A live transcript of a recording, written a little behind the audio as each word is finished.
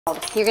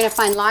You're going to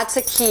find lots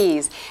of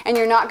keys, and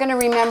you're not going to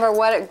remember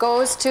what it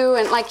goes to.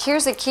 And like,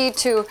 here's a key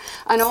to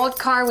an old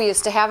car we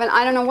used to have, and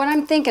I don't know what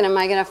I'm thinking. Am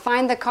I going to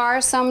find the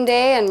car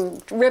someday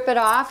and rip it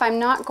off? I'm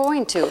not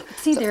going to.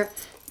 See,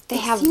 they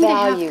have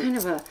value. Kind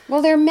of a,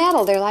 well, they're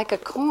metal. They're like a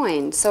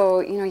coin, so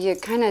you know you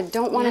kind of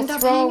don't want to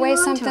throw away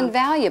something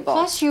valuable.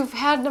 Plus, you've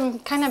had them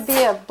kind of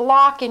be a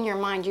block in your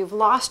mind. You've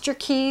lost your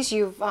keys.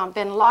 You've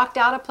been locked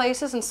out of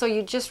places, and so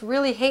you just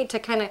really hate to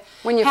kind of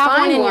when you have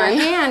find one in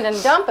your hand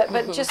and dump it.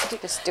 But just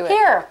do it.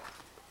 Here,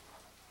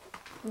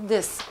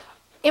 this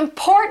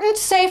important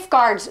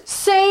safeguards.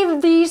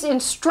 Save these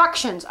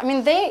instructions. I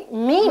mean, they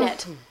mean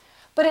it,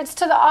 but it's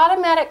to the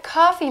automatic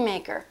coffee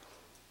maker.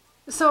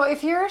 So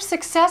if you're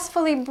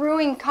successfully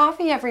brewing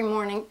coffee every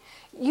morning,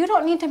 you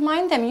don't need to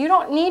mind them. You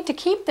don't need to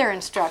keep their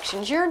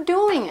instructions. You're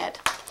doing it.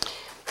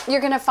 You're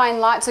going to find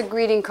lots of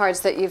greeting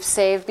cards that you've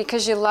saved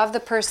because you love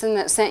the person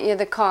that sent you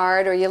the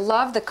card, or you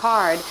love the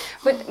card,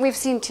 but we've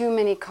seen too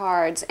many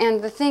cards.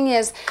 And the thing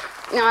is,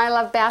 you know, I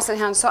love Basset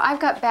Hound, so I've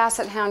got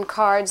Basset Hound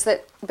cards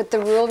that, but the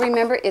rule,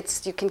 remember,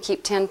 it's you can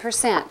keep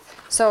 10%.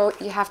 So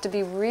you have to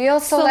be real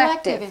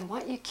selective in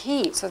what you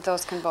keep. So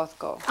those can both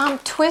go.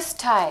 Twist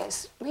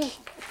ties.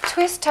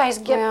 Twist ties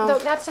get, well,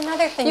 that's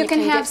another thing you can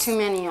have too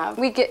many of.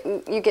 You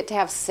get to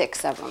have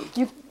 6 of them.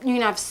 You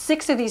can have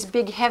 6 of these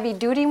big heavy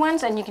duty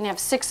ones, and you can have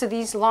 6 of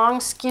these long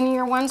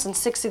skinnier ones, and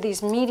 6 of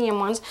these medium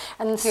ones,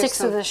 and then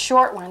 6 of the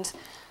short ones.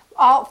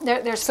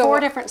 There's 4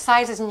 different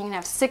sizes, and you can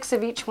have 6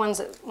 of each one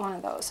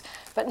of those,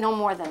 but no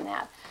more than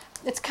that.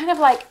 It's kind of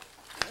like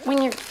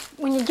when you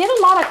get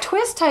a lot of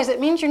twist ties, it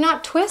means you're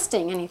not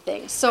twisting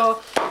anything.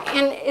 So,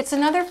 and it's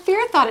another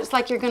fear thought. It's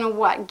like you're going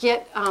to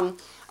get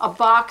a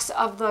box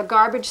of the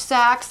garbage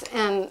sacks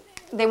and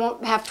they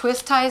won't have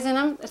twist ties in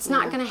them. It's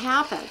not going to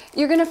happen.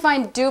 You're going to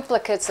find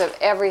duplicates of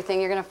everything.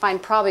 You're going to find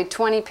probably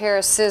 20 pair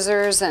of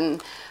scissors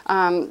and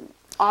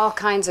all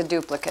kinds of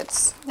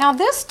duplicates. Now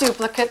this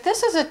duplicate,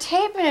 this is a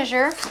tape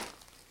measure,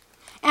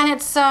 and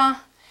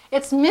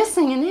it's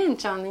missing an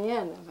inch on the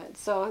end of it.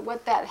 So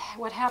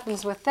what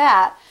happens with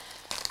that?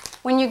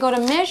 When you go to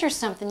measure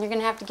something, you're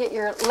going to have to get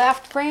your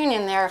left brain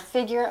in there,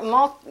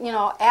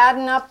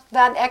 adding up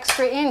that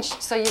extra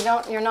inch so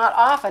you're not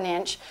off an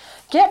inch.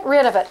 Get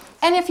rid of it.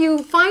 And if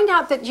you find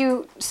out that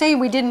say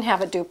we didn't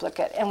have a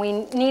duplicate and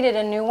we needed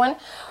a new one,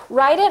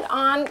 write it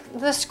on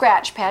the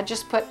scratch pad.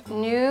 Just put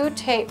new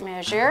tape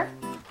measure.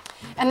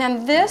 And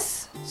then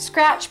this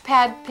scratch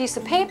pad piece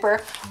of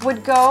paper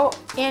would go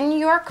in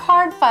your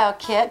card file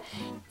kit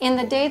in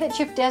the day that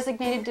you've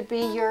designated to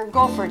be your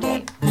gopher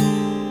day.